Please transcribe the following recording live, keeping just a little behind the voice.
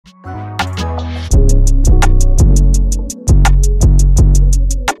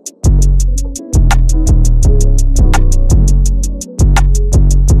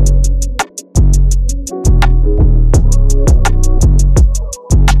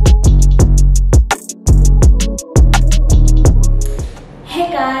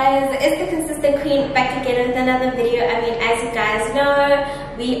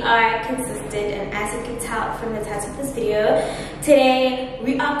we are consistent, and as you can tell from the title of this video, today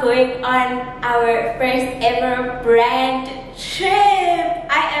we are going on our first ever brand trip.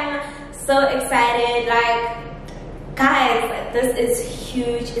 I am so excited. Like, guys, this is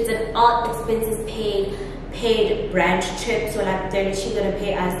huge. It's an all expenses paid brand trip, so like they're literally gonna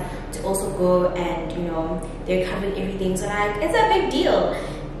pay us to also go, and you know, they're covering everything, so like it's a big deal.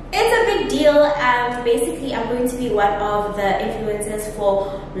 It's a big deal. Basically, I'm going to be one of the influencers for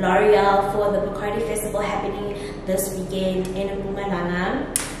L'Oreal for the Bacardi Festival happening this weekend in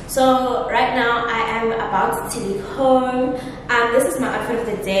Mpumalanga. So right now I am about to leave home. This is my outfit of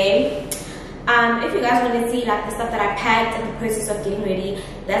the day. If you guys want to see like the stuff that I packed and the process of getting ready,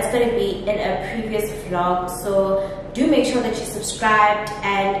 that's going to be in a previous vlog. So do make sure that you're subscribed,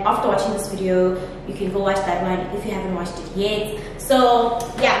 and after watching this video you can go watch that one if you haven't watched it yet. So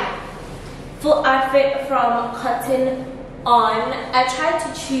yeah, full outfit from Cotton On. I tried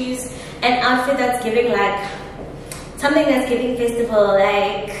to choose an outfit that's giving like something that's giving festival,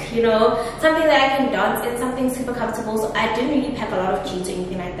 like, you know, something that I can dance in, something super comfortable. So I didn't really pack a lot of jeans or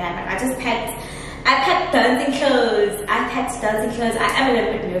anything like that. Like I packed dancing clothes. I am a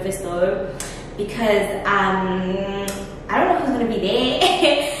little bit nervous though, because I don't know who's gonna be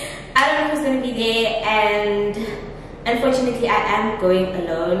there. And unfortunately I am going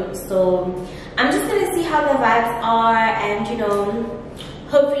alone, so I'm just gonna see how the vibes are, and you know,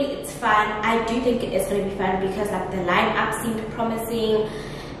 hopefully it's fun. I do think it is going to be fun because like the lineup seemed promising.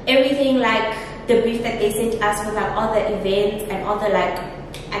 Everything, like the brief that they sent us with like all the events and all the like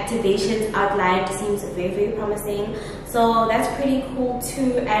activations outlined, seems very promising. So that's pretty cool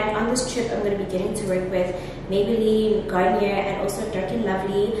too. And on this trip I'm going to be getting to work with Maybelline, Garnier, and also Dark and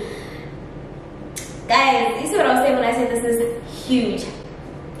Lovely. Guys, you see what I was saying when I said this is huge.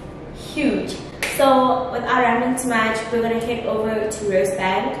 So without rambling too much, we're gonna head over to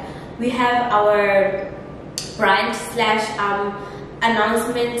Rosebank. We have our brunch slash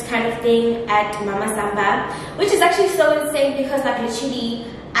announcement kind of thing at Mama Samba, which is actually so insane because like literally,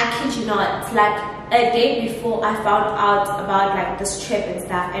 I kid you not, like a day before I found out about like this trip and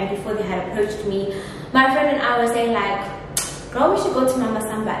stuff, and before they had approached me, my friend and I were saying like, girl, we should go to Mama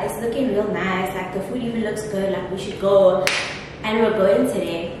Samba. It's looking real nice. Like the food even looks good. Like we should go, and we're going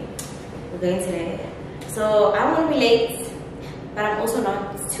today. So I won't be late, but I'm also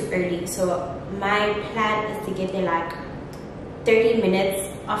not too early. So my plan is to get there like 30 minutes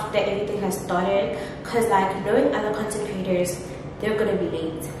after everything has started, because like knowing other content creators, they're gonna be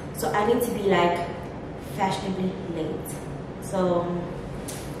late, so I need to be like fashionably late. So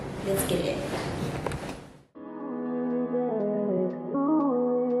let's get it.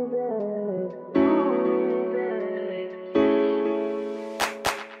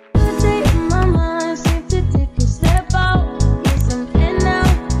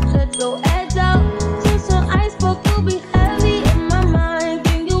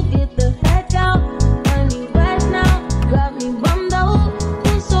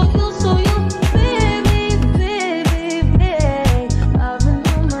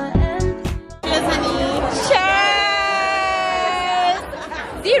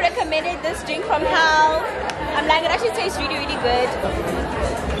 This drink from Hal. I'm like, it actually tastes really good.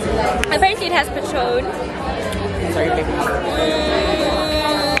 Apparently it has Patron.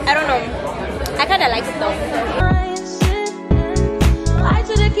 I don't know. I kind of like it though.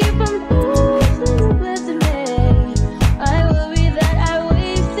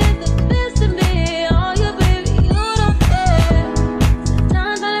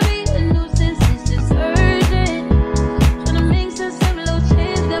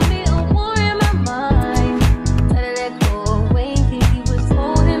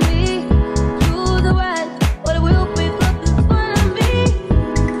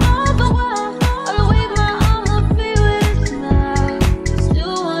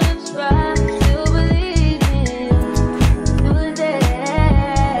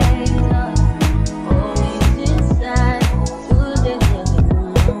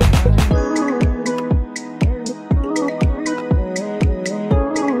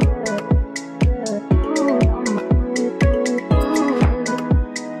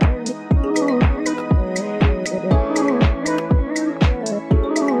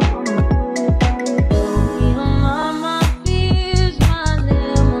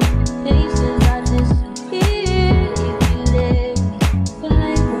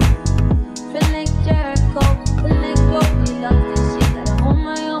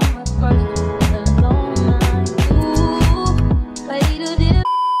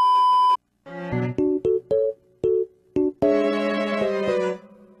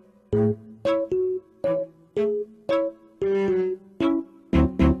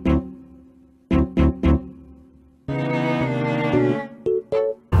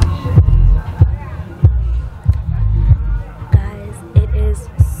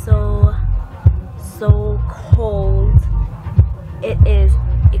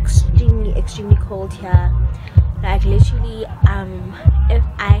 cold here. Like literally, if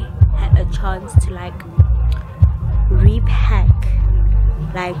I had a chance to like repack,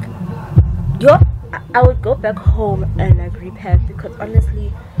 like I would go back home and like repack, because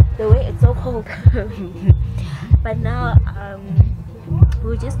honestly the way it's so cold. But now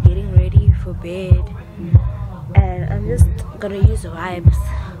we're just getting ready for bed, and I'm just gonna use wipes,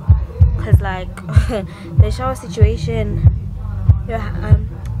 because like the shower situation, yeah,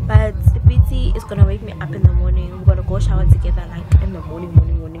 but BT is gonna wake me up in the morning. We're gonna go shower together like in the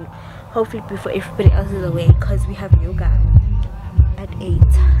morning, hopefully before everybody else is awake, because we have yoga at 8.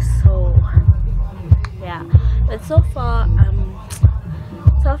 So yeah, but so far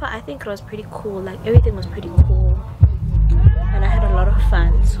I think it was pretty cool. Like everything was pretty cool, and I had a lot of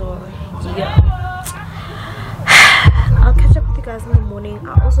fun. So yeah, I'll catch up with you guys in the morning.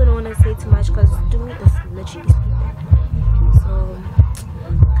 I also don't want to say too much because Dumi is literally sleeping. So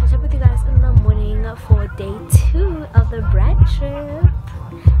catch up with you guys in the morning for day 2 of the brand trip.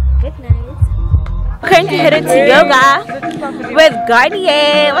 Good night. Currently headed to yoga with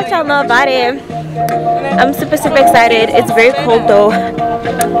Garnier. What y'all know about him? I'm super excited. It's very cold though.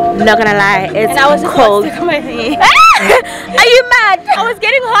 I'm not gonna lie, it's cold. Are you mad? I was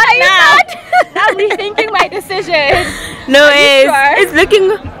getting hot now. I'm rethinking my decision. No, it's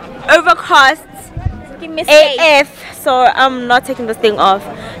looking overcast. AF. So I'm not taking this thing off.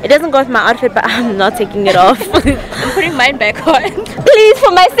 It doesn't go with my outfit, but I'm not taking it off. I'm putting mine back on. Please,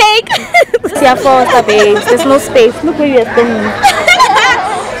 for my sake. There's no space. Look where you're standing.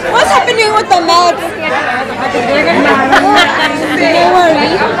 What's happening with the mats?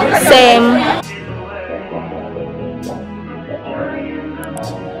 Same.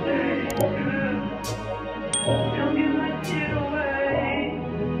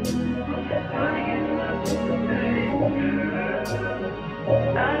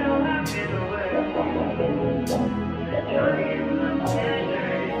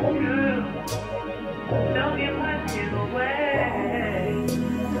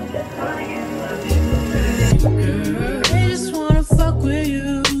 They just wanna fuck with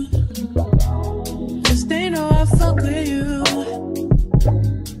you, 'cause they know I fuck with you.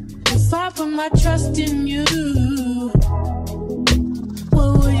 If I put my trust in you, what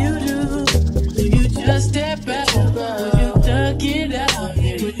will you do? Will you just step out? Will you duck it out?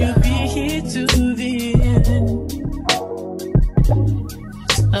 Will you be here to the end?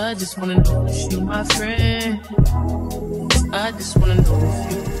 I just wanna know if you're my friend. I just wanna know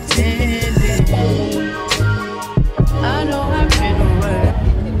if you're pretending. I know I've been away.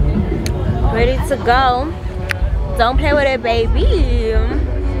 Ready to go. Don't play with it, baby.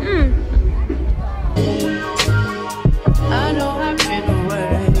 I know I've been away.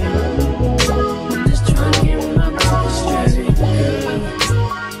 I'm just trying to get my mind straight.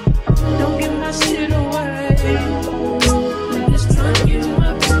 Don't give my shit away. I'm just trying to get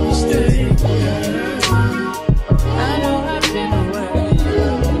my mind straight. I know I've been away.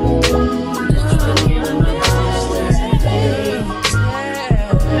 I'm just trying to get my mind straight.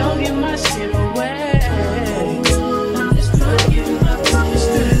 Don't give my shit away. I'm just trying to get my mind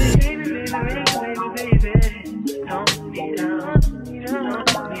straight.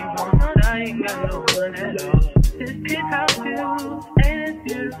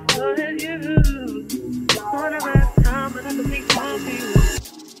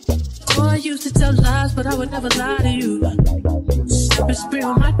 Oh, I used to tell lies, but I would never lie to you. Sipping spray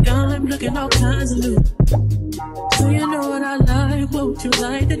on my dime, looking all kinds of new. So you know what I like, what would you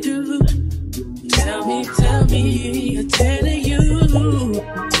like to do? Tell me, I'm telling you.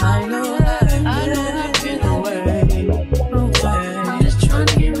 I know I've been away. Just trying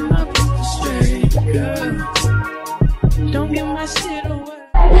to get my people straight, girl. Don't give my shit away.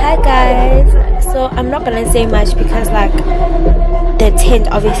 Hi guys. So I'm not gonna say much because like the tent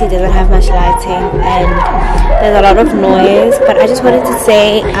obviously doesn't have much lighting and there's a lot of noise, but I just wanted to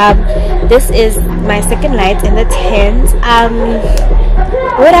say this is my second night in the tent.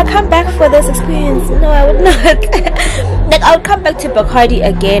 Would I come back for this experience? No, I would not. Like I would come back to Bacardi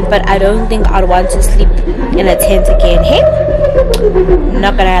again, but I don't think I'd want to sleep in a tent again. Hey,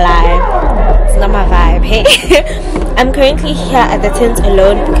 not gonna lie, it's not my vibe. Hey. I'm currently here at the tent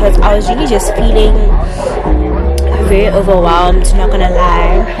alone because I was really just feeling very overwhelmed, not gonna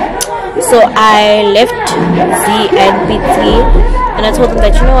lie. So I left Z and BT and I told them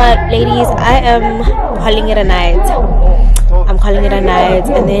that, you know what ladies, I am calling it a night. I'm calling it a night.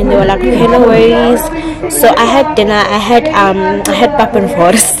 And then they were like, okay, no worries. So I had dinner. I had pap and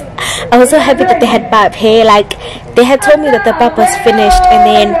force. I was so happy that they had pap. Hey, like they had told me that the pap was finished, and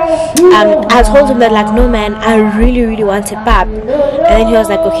then I told him that, like, no man, I really wanted pap. And then he was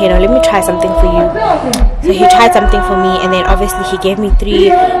like, okay, now let me try something for you. So he tried something for me, and then obviously he gave me 3,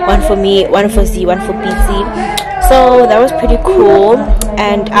 one for me, one for Z, one for BC. So that was pretty cool.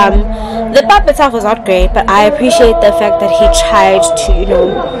 And the pap itself was not great, but I appreciate the fact that he tried to, you know,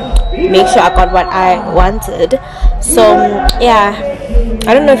 make sure I got what I wanted. So yeah,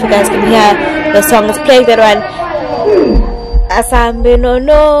 I don't know if you guys can hear the song. It's playing that one, Asambe no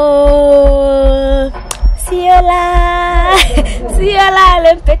no Siola Siola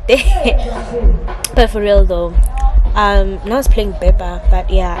Lempete. But for real though, now it's playing Beba. But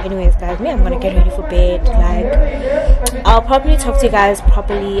yeah, anyways guys, I'm gonna get ready for bed. Like, I'll probably talk to you guys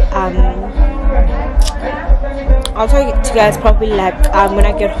properly I'll talk to you guys probably like when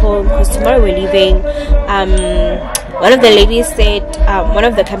I get home, because tomorrow we're leaving. One of the ladies said, one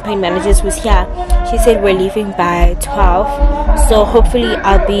of the campaign managers was here, she said we're leaving by 12, so hopefully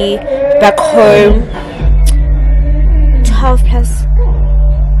I'll be back home 12 plus,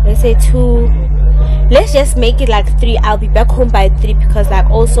 let's say 2, let's just make it like 3. I'll be back home by 3, because like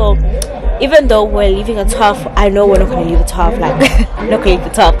also, even though we're leaving at 12, I know we're not going to leave at 12, like we're not going to leave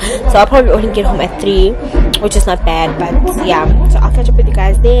at 12, so I'll probably only get home at 3, which is not bad. But yeah, so I'll catch up with you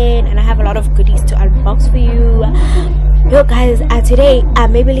guys then, and I have a lot of goodies to unbox for you. Yo guys, today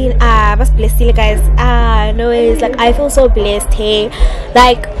Maybelline was blessed, guys. No, it's like I feel so blessed. Hey,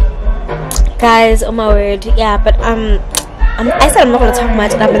 like guys, oh my word, yeah. But I said I'm not gonna talk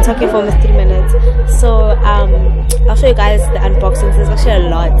much, and I've been talking for almost 3 minutes. So I'll show you guys the unboxings. There's actually a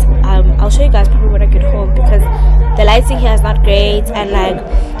lot. I'll show you guys probably when I get home, because the lighting here is not great, and like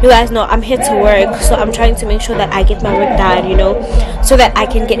you guys know, I'm here to work, so I'm trying to make sure that I get my work done, you know, so that I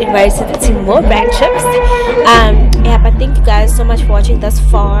can get invited to the team more brand trips. Yeah, but thank you guys so much for watching thus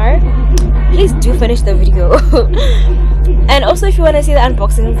far. Please do finish the video. And also, if you want to see the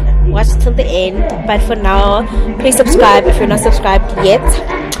unboxing, watch till the end. But for now, please subscribe if you're not subscribed yet.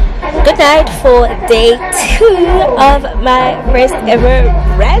 Good night for day 2 of my first ever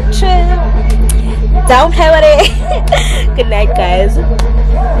brand trip. Don't play with it. Good night guys.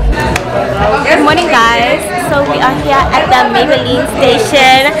 Good morning guys. So we are here at the Maybelline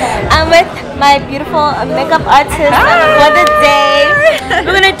station. I'm with my beautiful makeup artist for the day.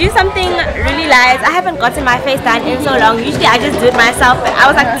 We're gonna do something really light. I haven't gotten my face done in so long. Usually I just do it myself, but I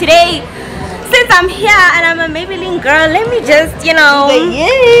was like, today, since I'm here and I'm a Maybelline girl, let me just, you know,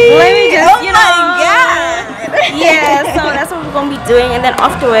 let me just, you know, yeah. So that's what we're gonna be doing, and then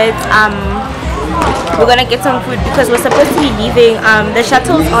afterwards, we're gonna get some food, because we're supposed to be leaving. The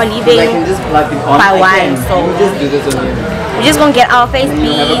shuttles are leaving by 1, so we're just gonna get our face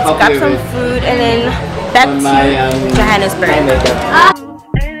beads, grab some food, and then back to Johannesburg.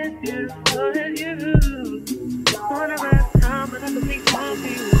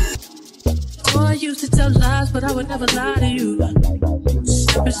 I used to tell lies, but I would never lie to you.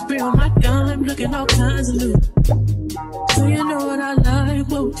 Sipping spray on my gun, I'm looking all kinds of new. So you know what I like,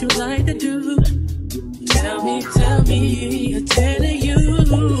 what would you like to do? Tell me, I'm telling you.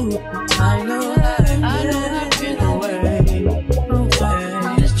 I know I've been away.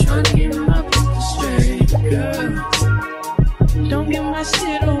 I'm just trying to get my people straight, girl. Don't give my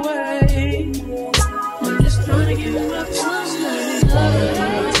shit away. I'm just trying to get my people straight.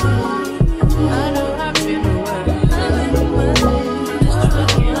 I know I've been away. Just trying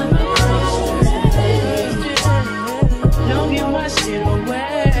to get my people straight. Don't give my shit away.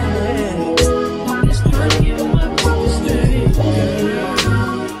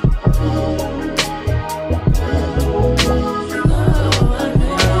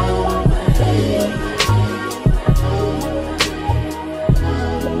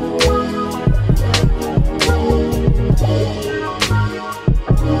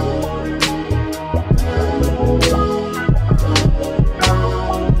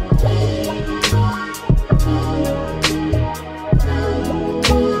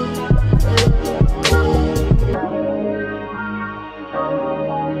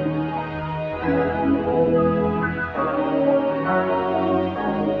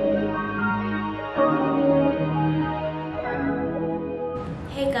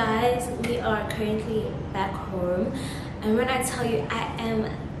 Hey guys, we are currently back home, and when I tell you I am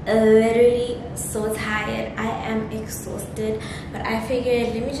literally so tired, I am exhausted, but I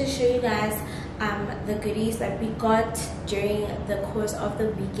figured let me just show you guys the goodies that we got during the course of the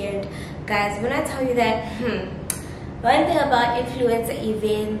weekend. Guys, when I tell you that one thing about influencer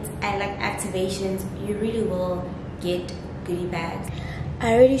events and like activations, you really will get goodie bags.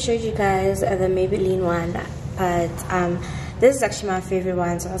 I already showed you guys the Maybelline one, but this is actually my favorite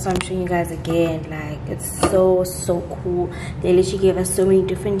one, so that's why I'm showing you guys again. Like, it's so cool. They literally gave us so many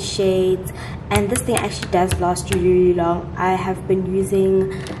different shades, and this thing actually does last you really long. I have been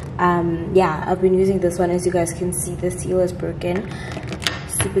using I've been using this one. As you guys can see, the seal is broken.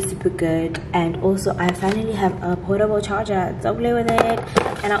 Super good. And also I finally have a portable charger, so play with it.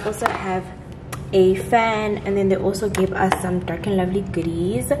 And I also have a fan, and then they also gave us some Dark and Lovely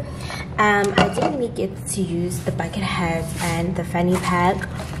goodies. I didn't really get to use the bucket hat and the fanny pack,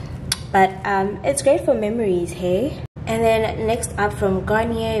 but it's great for memories, hey. And then next up from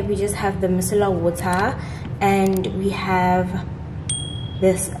Garnier, we just have the micellar water, and we have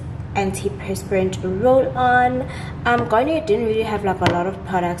this antiperspirant roll-on. Garnier didn't really have like a lot of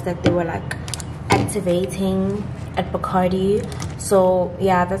products that they were like activating at Bacardi, so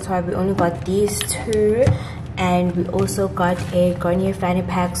yeah, that's why we only got these two. And we also got a Garnier fanny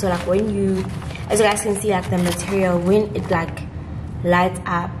pack, so like when you, as you guys can see, like the material, when it like lights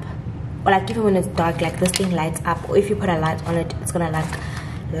up, or like even when it's dark, like this thing lights up, or if you put a light on it, it's gonna like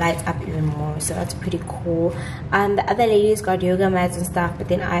light up even more, so that's pretty cool. The other ladies got yoga mats and stuff, but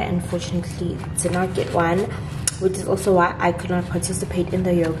then I unfortunately did not get one, which is also why I could not participate in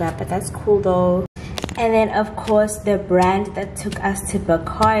the yoga, but that's cool though. And then of course the brand that took us to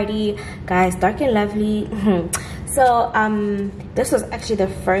Bacardi, guys, Dark and Lovely. So this was actually the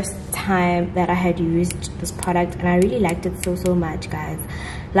first time that I had used this product, and I really liked it so much, guys.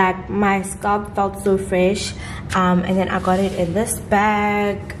 Like, my scalp felt so fresh. And then I got it in this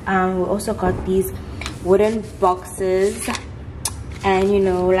bag. We also got these wooden boxes, and you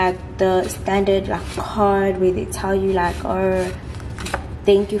know, like the standard like card where they tell you like, oh,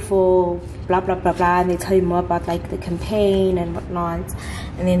 thank you for blah blah blah blah, and they tell you more about like the campaign and whatnot.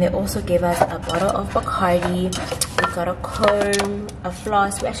 And then they also gave us a bottle of Bacardi. We got a comb, a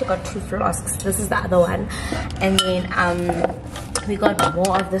floss. We actually got 2 flosks. This is the other one. And then we got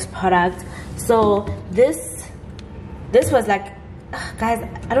more of this product. So this was like, guys,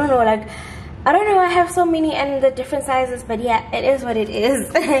 I don't know, like, I don't know, I have so many and the different sizes, but yeah, it is what it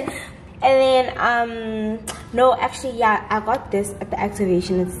is. And then no, actually, yeah, I got this at the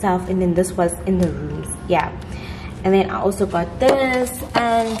activation itself, and then this was in the rooms, yeah. And then I also got this,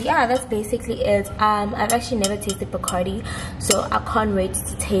 and yeah, that's basically it. I've actually never tasted Bacardi, so I can't wait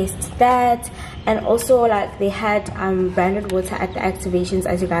to taste that. And also, like, they had branded water at the activations,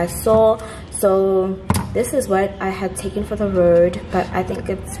 as you guys saw. So this is what I had taken for the road, but I think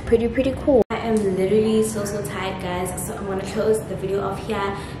it's pretty cool. I am literally so tired, guys, so I'm gonna close the video off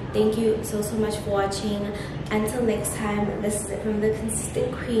here. Thank you so much for watching. Until next time, this is it from the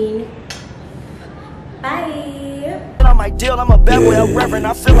Consistent Queen. Bye. On my deal, I'm a bad boy, I'm reverend,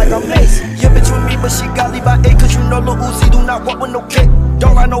 I feel like I'm Mace. Yeah, bitch with me, but she got leave by 8, cause you know Lil Uzi do not walk with no kick.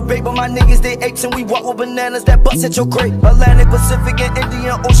 Don't ride no bait, but my niggas, they apes, and we walk with bananas that bust at your crate. Atlantic, Pacific, and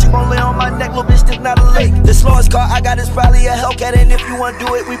Indian Ocean gon' lay on my neck, little bitch, this not a lake. The slowest car I got is probably a Hellcat, and if you wanna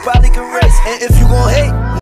do it, we probably can race. And if you gon' hate,